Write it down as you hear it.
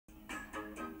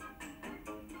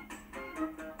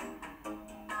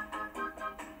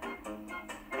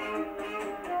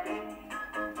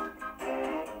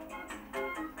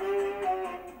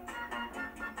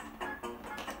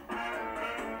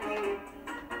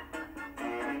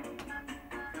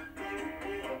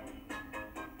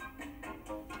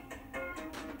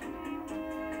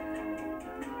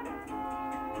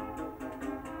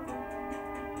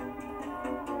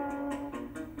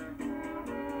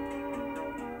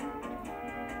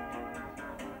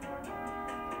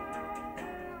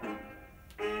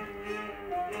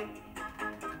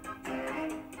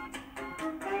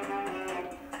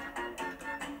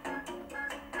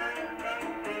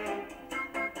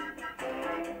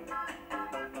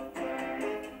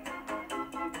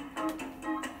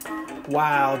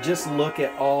Wow, just look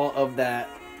at all of that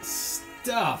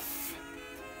stuff.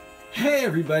 Hey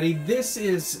everybody, this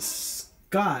is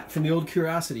Scott from the Old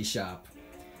Curiosity Shop.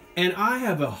 And I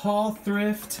have a haul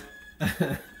thrift.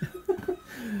 I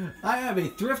have a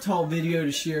thrift haul video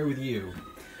to share with you.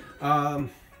 And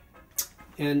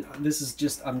this is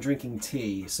just, I'm drinking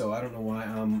tea, so I don't know why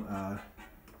I'm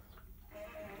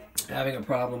having a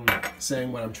problem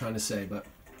saying what I'm trying to say, but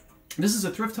this is a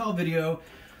thrift haul video.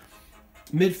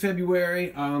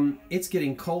 Mid-February, it's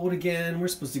getting cold again. We're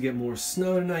supposed to get more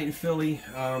snow tonight in Philly,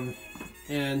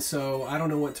 and so I don't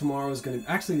know what tomorrow is going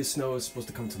to... Actually, the snow is supposed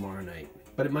to come tomorrow night,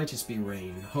 but it might just be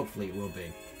rain. Hopefully it will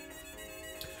be.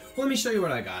 Well, let me show you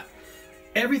what I got.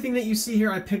 Everything that you see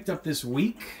here I picked up this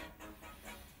week.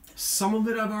 Some of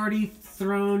it I've already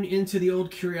thrown into the Old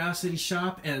Curiosity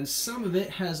Shop, and some of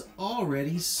it has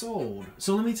already sold.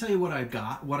 So let me tell you what I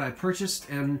got, what I purchased,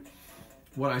 and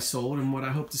what I sold, and what I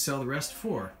hope to sell the rest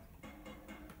for.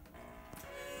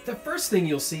 The first thing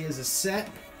you'll see is a set,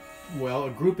 well, a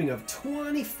grouping of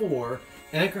 24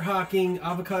 Anchor Hocking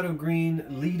avocado green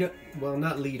Lido, well,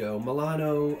 not Lido,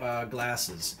 Milano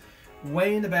glasses.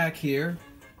 Way in the back here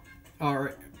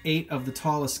are 8 of the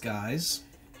tallest guys.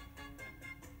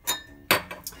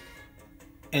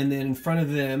 And then in front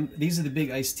of them, these are the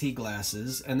big iced tea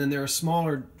glasses, and then there are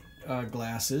smaller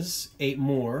glasses, 8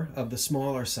 more of the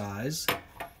smaller size,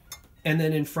 and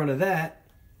then in front of that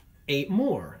 8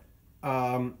 more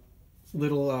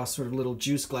little sort of little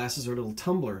juice glasses or little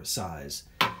tumbler size.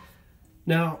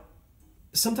 Now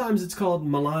sometimes it's called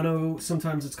Milano,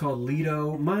 sometimes it's called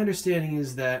Lido. My understanding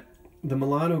is that the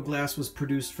Milano glass was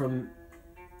produced from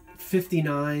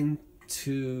 59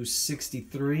 to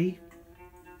 63,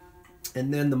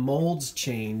 and then the molds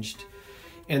changed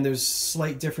and there's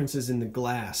slight differences in the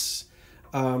glass.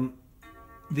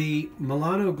 The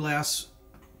Milano glass,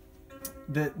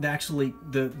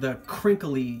 the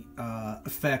crinkly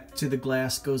effect to the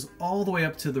glass goes all the way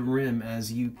up to the rim,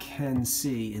 as you can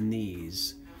see in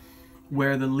these.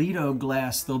 Where the Lido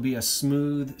glass, there'll be a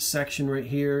smooth section right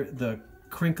here. The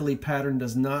crinkly pattern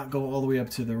does not go all the way up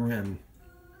to the rim.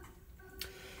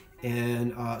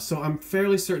 And so I'm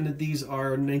fairly certain that these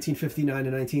are 1959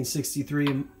 to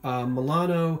 1963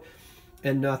 Milano,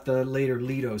 and not the later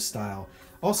Lido style.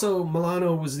 Also,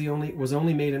 Milano was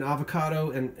only made in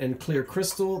avocado and clear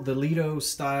crystal. The Lido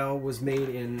style was made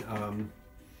in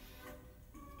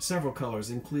several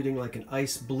colors, including like an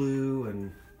ice blue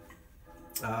and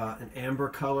an amber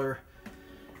color.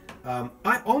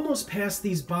 I almost passed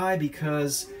these by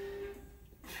because,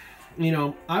 you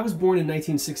know, I was born in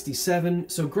 1967,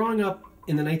 so growing up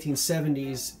in the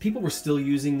 1970s, people were still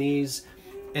using these,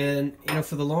 and, you know,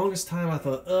 for the longest time I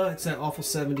thought, it's that awful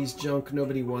 70s junk,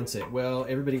 nobody wants it. Well,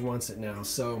 everybody wants it now,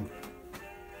 so,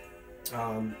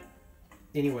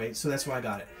 anyway, so that's why I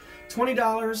got it.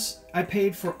 $20 I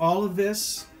paid for all of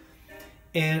this,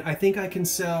 and I think I can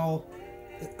sell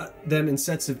them in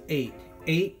sets of 8.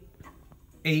 8,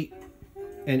 8,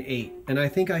 and 8, and I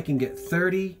think I can get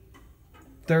 30,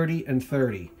 30, and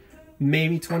 30,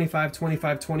 maybe 25,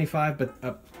 25, 25,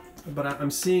 but I'm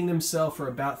seeing them sell for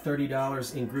about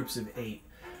 $30 in groups of 8.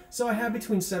 So I have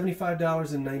between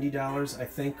 $75 and $90, I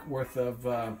think, worth of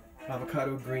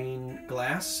avocado green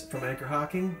glass from Anchor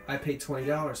Hocking. I paid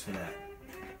 $20 for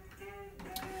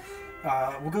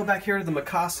that. We'll go back here to the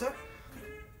Mikasa,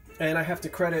 and I have to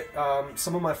credit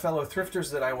some of my fellow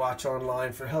thrifters that I watch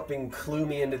online for helping clue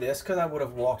me into this, because I would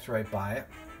have walked right by it.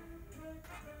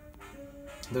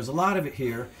 There's a lot of it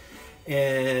here,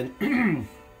 and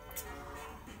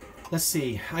let's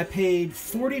see, I paid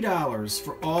 $40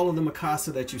 for all of the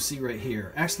Mikasa that you see right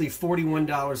here. Actually,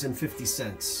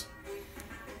 $41.50.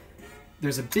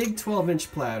 There's a big 12-inch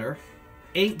platter,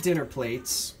 8 dinner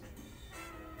plates,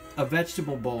 a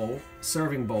vegetable bowl,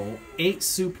 serving bowl, 8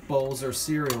 soup bowls or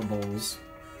cereal bowls,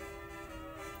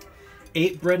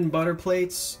 8 bread and butter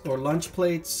plates or lunch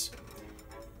plates,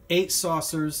 8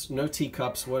 saucers, no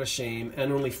teacups, what a shame,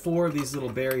 and only 4 of these little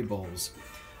berry bowls.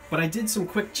 But I did some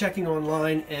quick checking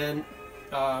online, and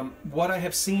what I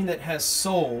have seen that has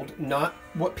sold, not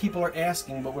what people are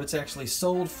asking, but what it's actually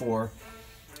sold for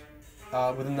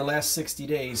within the last 60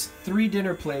 days, 3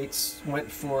 dinner plates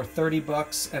went for 30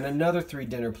 bucks, and another 3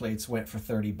 dinner plates went for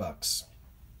 30 bucks.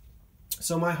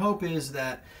 So my hope is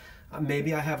that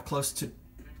maybe I have close to,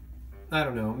 I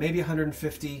don't know, maybe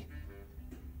 $150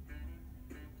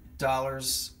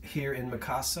 here in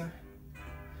Mikasa.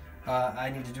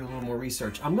 I need to do a little more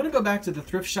research. I'm going to go back to the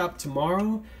thrift shop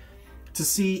tomorrow to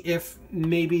see if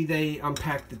maybe they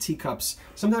unpack the teacups.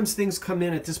 Sometimes things come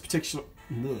in at this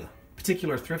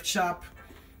particular thrift shop,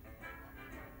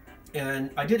 and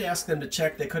I did ask them to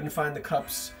check. They couldn't find the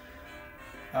cups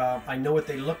I know what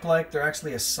they look like. They're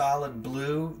actually a solid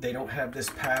blue. They don't have this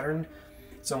pattern.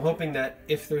 So I'm hoping that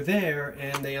if they're there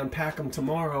and they unpack them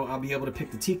tomorrow, I'll be able to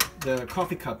pick the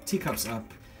coffee cup, teacups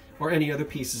up, or any other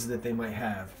pieces that they might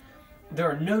have. There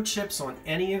are no chips on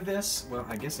any of this. Well,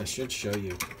 I guess I should show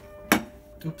you.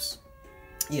 Oops.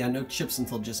 Yeah, no chips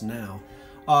until just now.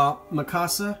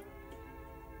 Mikasa,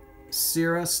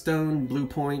 Sierra Stone Blue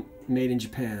Point, made in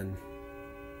Japan.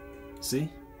 See?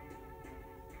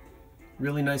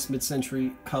 Really nice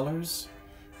mid-century colors.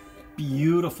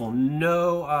 Beautiful.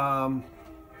 No,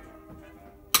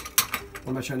 what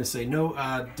am I trying to say? No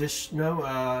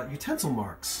utensil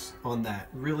marks on that.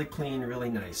 Really clean, really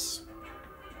nice.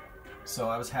 So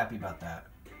I was happy about that.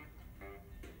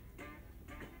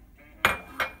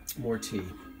 More tea.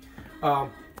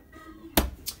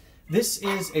 This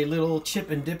is a little chip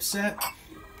and dip set.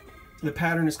 The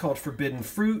pattern is called Forbidden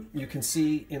Fruit. You can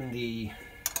see in the,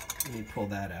 let me pull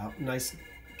that out. Nice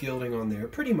gilding on there.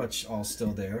 Pretty much all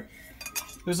still there.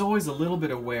 There's always a little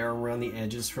bit of wear around the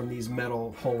edges from these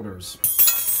metal holders.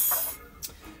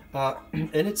 And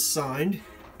it's signed.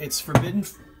 It's Forbidden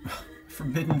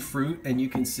Fruit, and you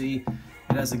can see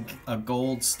it has a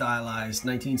gold stylized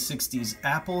 1960s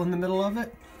apple in the middle of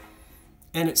it.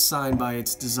 And it's signed by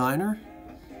its designer,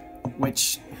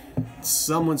 which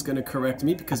someone's going to correct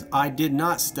me because I did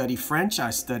not study French. I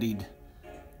studied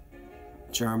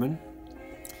German.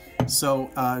 So,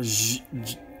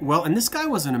 well, and this guy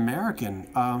was an American,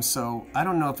 so I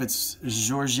don't know if it's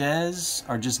Georges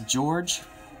or just George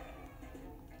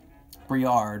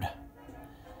Briard.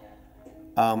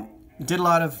 Did a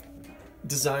lot of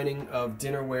designing of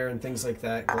dinnerware and things like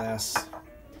that, glass,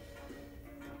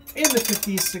 in the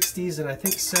 50s, 60s, and I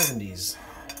think 70s.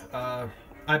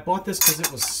 I bought this because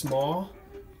it was small.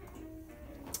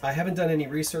 I haven't done any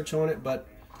research on it, but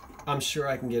I'm sure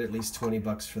I can get at least 20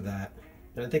 bucks for that.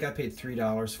 And I think I paid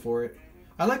 $3 for it.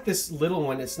 I like this little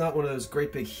one. It's not one of those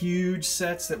great big huge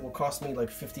sets that will cost me like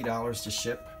 $50 to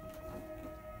ship.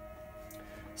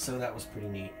 So that was pretty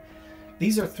neat.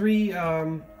 These are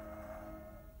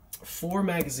four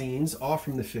magazines, all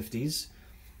from the 50s.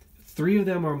 3 of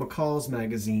them are McCall's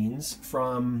magazines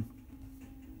from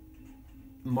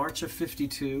March of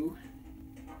 52,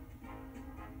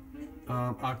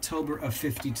 October of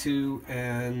 52,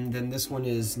 and then this one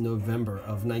is November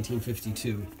of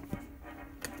 1952.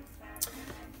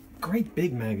 Great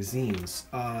big magazines.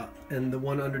 And the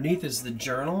one underneath is the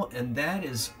Journal, and that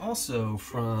is also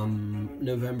from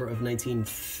November of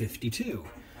 1952.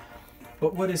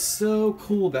 But what is so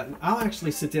cool about it, I'll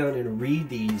actually sit down and read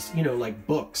these, you know, like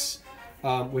books,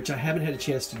 which I haven't had a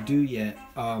chance to do yet,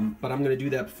 but I'm going to do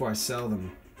that before I sell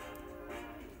them.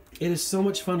 It is so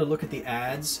much fun to look at the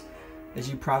ads, as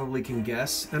you probably can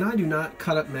guess, and I do not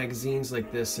cut up magazines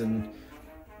like this and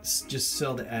just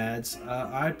sell the ads.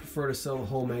 I prefer to sell the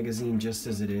whole magazine just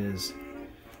as it is,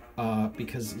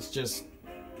 because it's just,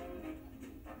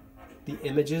 the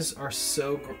images are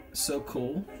so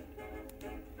cool.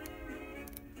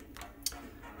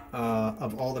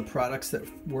 Of all the products that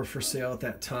were for sale at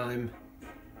that time.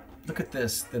 Look at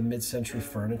this, the mid-century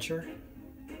furniture.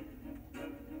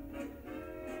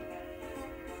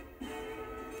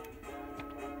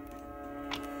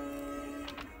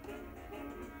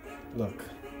 Look.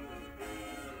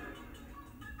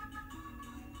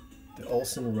 The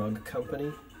Olsen Rug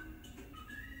Company.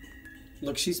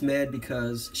 Look, she's mad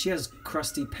because she has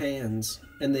crusty pans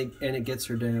and it gets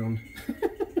her down.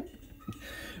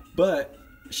 But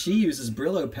she uses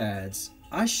Brillo pads.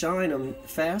 I shine them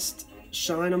fast,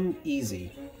 shine them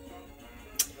easy.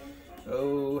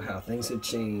 Oh, how things have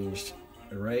changed,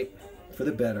 right? For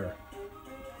the better.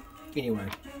 Anyway,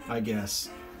 I guess.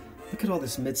 Look at all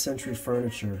this mid-century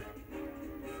furniture.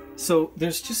 So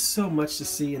there's just so much to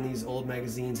see in these old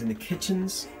magazines. In the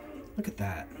kitchens, look at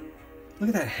that. Look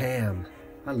at that ham.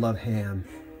 I love ham.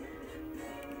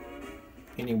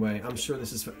 Anyway, I'm sure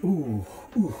this is for, ooh.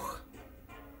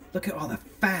 Look at all the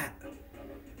fat.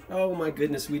 Oh my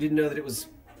goodness, we didn't know that it was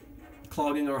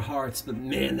clogging our hearts, but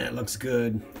man, that looks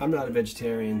good. I'm not a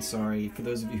vegetarian, sorry. For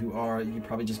those of you who are, you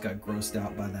probably just got grossed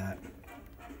out by that.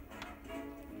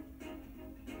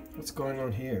 What's going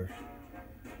on here?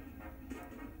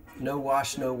 No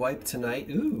wash, no wipe tonight.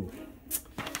 Ooh.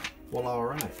 Well, all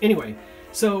right. Anyway,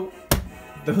 so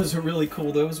those are really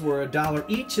cool. Those were $1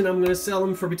 each, and I'm going to sell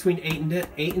them for between $8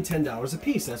 and $10 a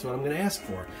piece. That's what I'm going to ask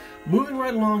for. Moving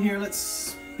right along here, let's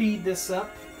speed this up.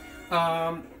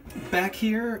 Back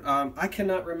here, I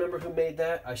cannot remember who made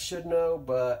that. I should know,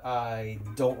 but I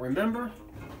don't remember.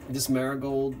 This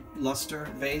marigold luster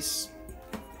vase.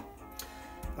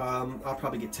 I'll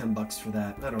probably get 10 bucks for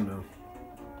that. I don't know.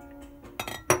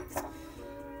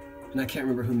 and I can't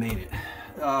remember who made it.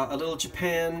 A little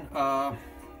Japan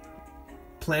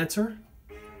planter.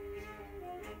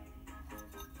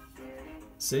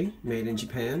 See, made in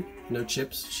Japan, no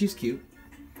chips. She's cute,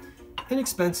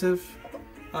 inexpensive.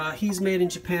 He's made in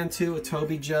Japan too, a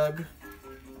Toby jug.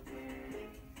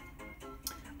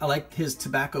 I like his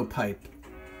tobacco pipe.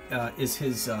 Is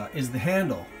the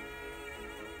handle.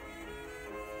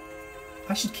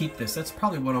 I should keep this. That's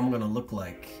probably what I'm going to look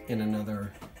like in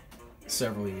another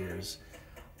several years.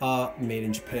 Made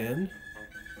in Japan.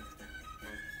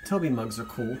 Toby mugs are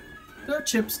cool. No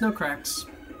chips, no cracks.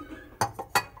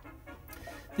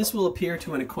 This will appeal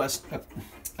to an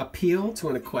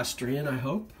equestrian, I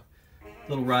hope.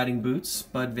 Little riding boots,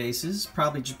 bud vases,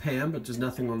 probably Japan, but there's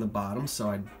nothing on the bottom, so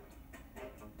I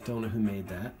don't know who made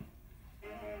that.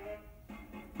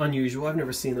 Unusual, I've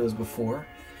never seen those before.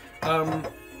 $1,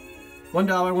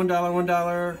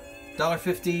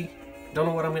 $1.50. Don't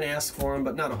know what I'm going to ask for them,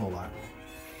 but not a whole lot.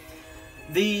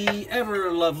 The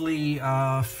ever lovely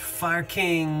Fire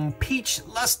King Peach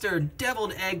Luster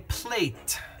Deviled Egg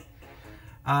Plate.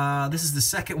 This is the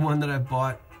second one that I've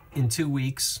bought in 2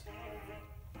 weeks.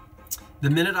 The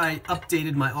minute I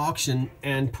updated my auction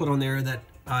and put on there that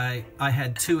I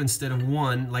had 2 instead of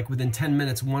 1, like within 10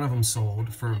 minutes, one of them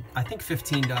sold for, I think,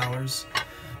 $15.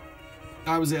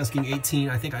 I was asking 18,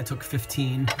 I think I took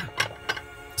 15.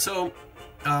 So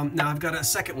now I've got a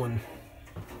second one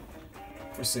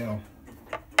for sale.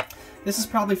 This is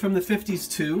probably from the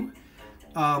 50s too.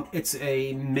 It's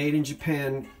a made in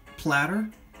Japan platter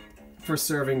for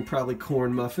serving probably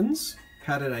corn muffins.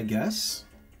 How did I guess?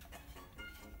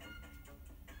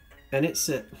 And it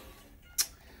said,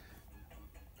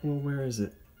 well, where is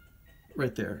it?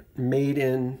 Right there. Made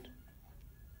in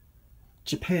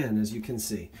Japan, as you can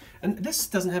see. And this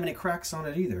doesn't have any cracks on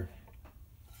it either.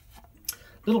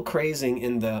 Little crazing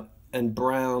in the and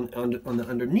brown on the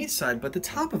underneath side, but the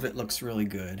top of it looks really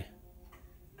good.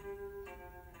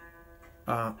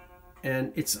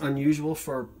 And it's unusual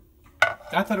for,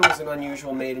 I thought it was an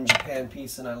unusual made in Japan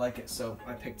piece, and I like it, so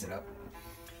I picked it up.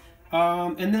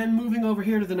 And then moving over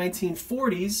here to the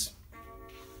 1940s,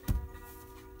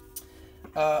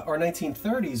 or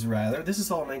 1930s rather. This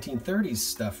is all 1930s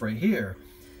stuff right here.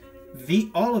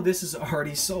 All of this is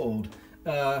already sold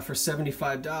for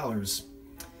 $75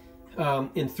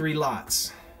 in 3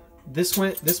 lots. This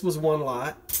was 1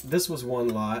 lot, this was 1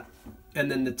 lot,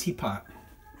 and then the teapot.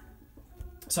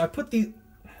 So I put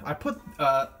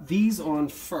these on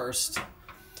first.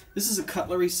 This is a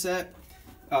cutlery set.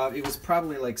 It was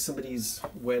probably like somebody's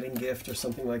wedding gift or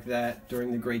something like that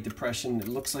during the Great Depression. It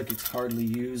looks like it's hardly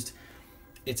used.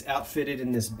 It's outfitted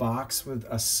in this box with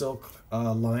a silk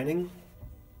lining.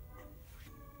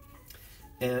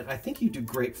 And I think you do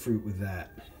grapefruit with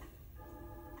that.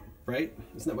 Right?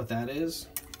 Isn't that what that is?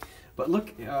 But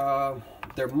look,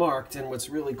 they're marked, and what's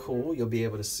really cool, you'll be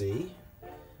able to see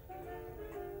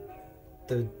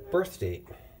the birth date.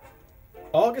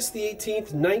 August the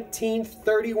 18th,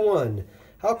 1931.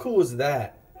 How cool is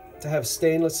that? To have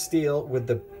stainless steel with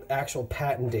the actual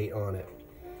patent date on it.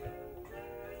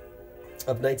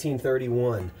 Of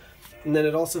 1931. And then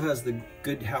it also has the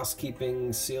Good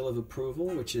Housekeeping seal of approval,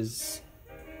 which is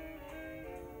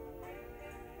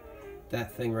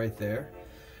that thing right there.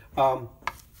 A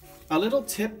little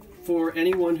tip for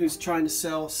anyone who's trying to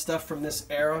sell stuff from this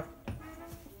era.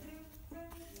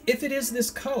 If it is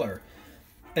this color,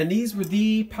 and these were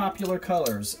the popular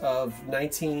colors of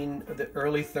the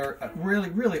early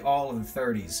really all of the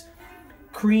 30s.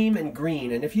 Cream and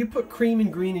green, and if you put cream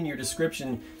and green in your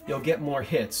description, you'll get more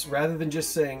hits. Rather than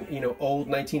just saying, you know, old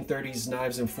 1930s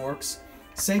knives and forks,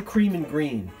 say cream and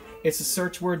green. It's a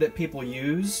search word that people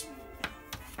use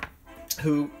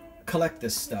who collect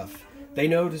this stuff. They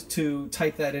know to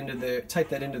type that into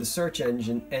the search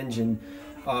engine,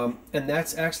 and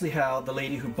that's actually how the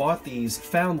lady who bought these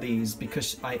found these,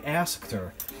 because I asked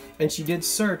her, and she did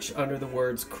search under the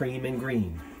words cream and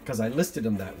green because I listed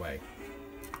them that way.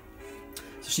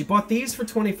 So she bought these for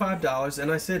 $25,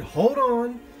 and I said, hold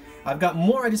on, I've got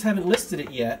more, I just haven't listed it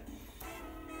yet.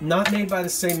 Not made by the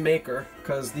same maker,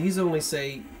 because these only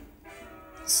say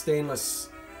stainless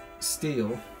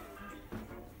steel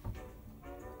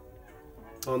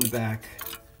on the back.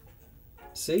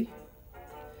 See?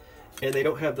 And they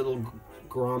don't have the little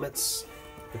grommets,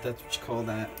 if that's what you call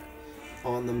that,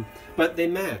 on them. But they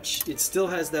match. It still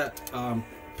has that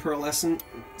pearlescent,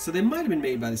 so they might have been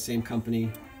made by the same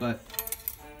company, but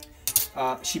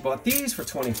she bought these for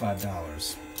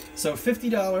 $25. So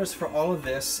 $50 for all of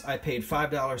this. I paid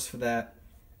 $5 for that,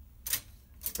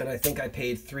 and I think I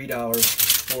paid $3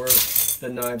 for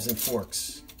the knives and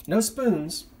forks. No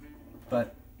spoons,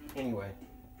 but anyway.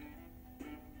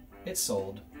 It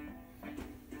sold.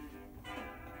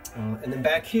 And then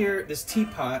back here, this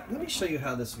teapot, let me show you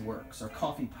how this works, our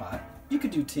coffee pot. You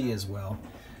could do tea as well.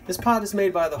 This pot is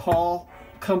made by the Hall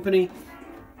Company,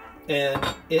 and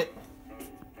it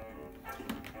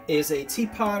is a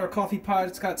teapot or coffee pot.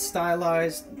 It's got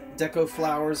stylized deco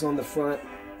flowers on the front.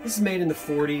 This is made in the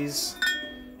 40s,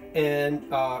 and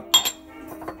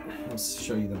let's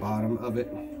show you the bottom of it.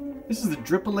 This is the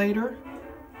Drippolator,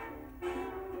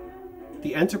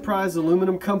 the Enterprise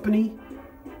Aluminum Company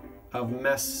of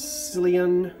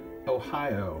Massillon,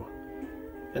 Ohio.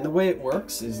 And the way it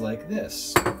works is like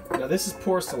this. Now this is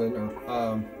porcelain,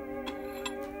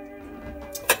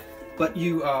 but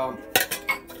you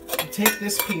take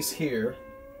this piece here,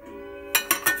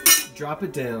 drop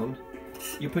it down,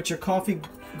 you put your coffee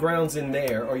grounds in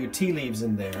there, or your tea leaves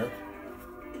in there,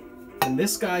 and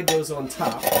this guy goes on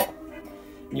top,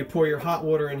 and you pour your hot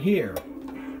water in here.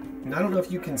 And I don't know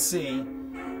if you can see,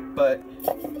 but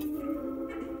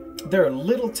there are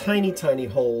little tiny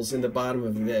holes in the bottom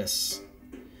of this.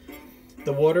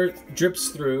 The water drips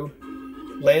through,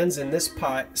 lands in this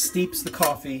pot, steeps the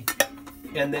coffee,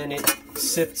 and then it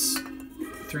sifts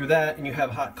through that, and you have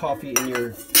hot coffee in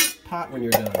your pot when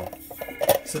you're done.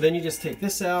 So then you just take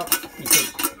this out, you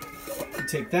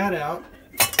take that out,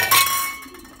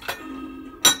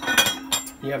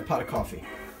 you have a pot of coffee.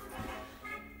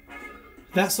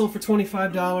 That sold for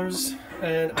 $25,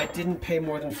 and I didn't pay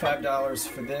more than $5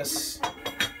 for this.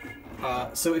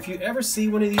 So if you ever see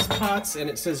one of these pots and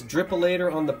it says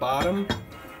Drippolator on the bottom,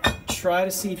 try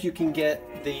to see if you can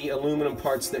get the aluminum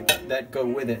parts that go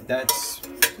with it. That's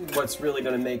what's really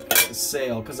going to make the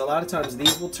sale, because a lot of times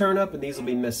these will turn up and these will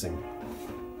be missing.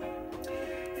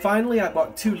 Finally, I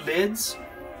bought 2 lids.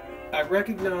 I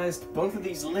recognized both of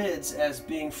these lids as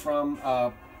being from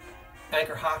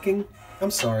Anchor Hocking. I'm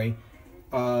sorry,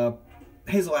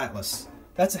 Hazel Atlas.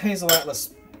 That's a Hazel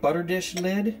Atlas butter dish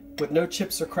lid with no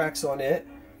chips or cracks on it.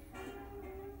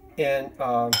 And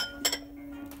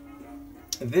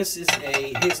this is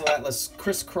a Hazel Atlas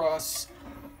crisscross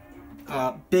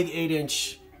big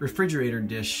 8-inch refrigerator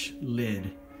dish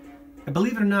lid. And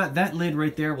believe it or not, that lid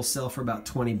right there will sell for about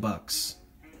 20 bucks.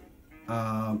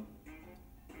 And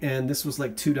this was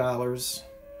like $2.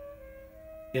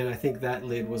 And I think that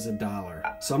lid was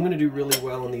 $1. So I'm going to do really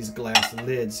well on these glass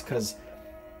lids because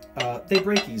they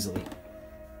break easily.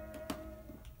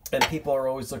 And people are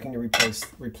always looking to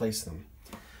replace them.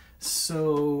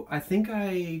 So I think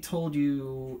I told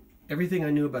you everything I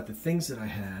knew about the things that I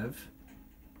have,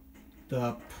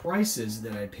 the prices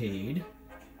that I paid,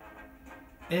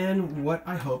 and what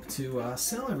I hope to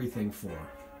sell everything for.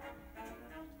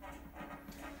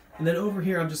 And then over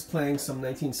here I'm just playing some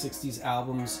 1960s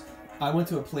albums. I went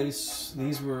to a place,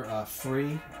 these were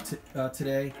free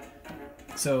today,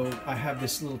 so I have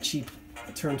this little cheap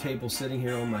turntable sitting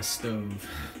here on my stove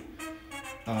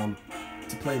to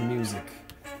play music.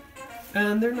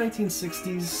 And they're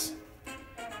 1960s.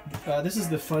 This is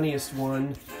the funniest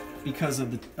one because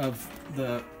of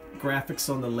the graphics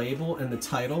on the label and the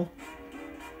title.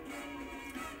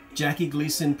 Jackie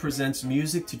Gleason presents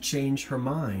music to change her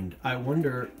mind. I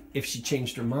wonder if she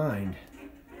changed her mind.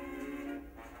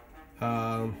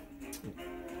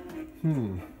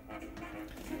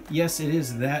 Yes, it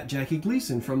is that Jackie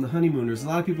Gleason from The Honeymooners. A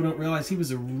lot of people don't realize he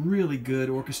was a really good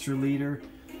orchestra leader.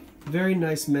 Very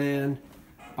nice man,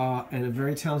 and a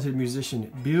very talented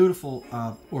musician. Beautiful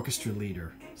orchestra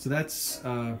leader. So that's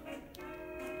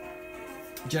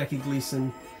Jackie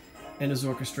Gleason and his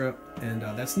orchestra, and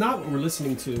that's not what we're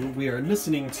listening to. We are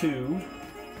listening to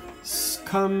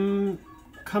Come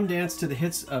Dance to the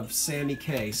Hits of Sammy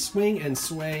Kaye. Swing and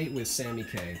Sway with Sammy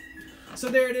Kaye. So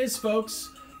there it is, folks.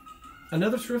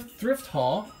 Another thrift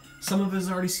haul. Some of it is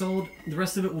already sold. The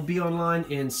rest of it will be online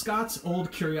in Scott's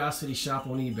Old Curiosity Shop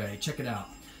on eBay. Check it out.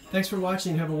 Thanks for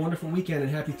watching. Have a wonderful weekend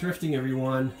and happy thrifting,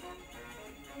 everyone.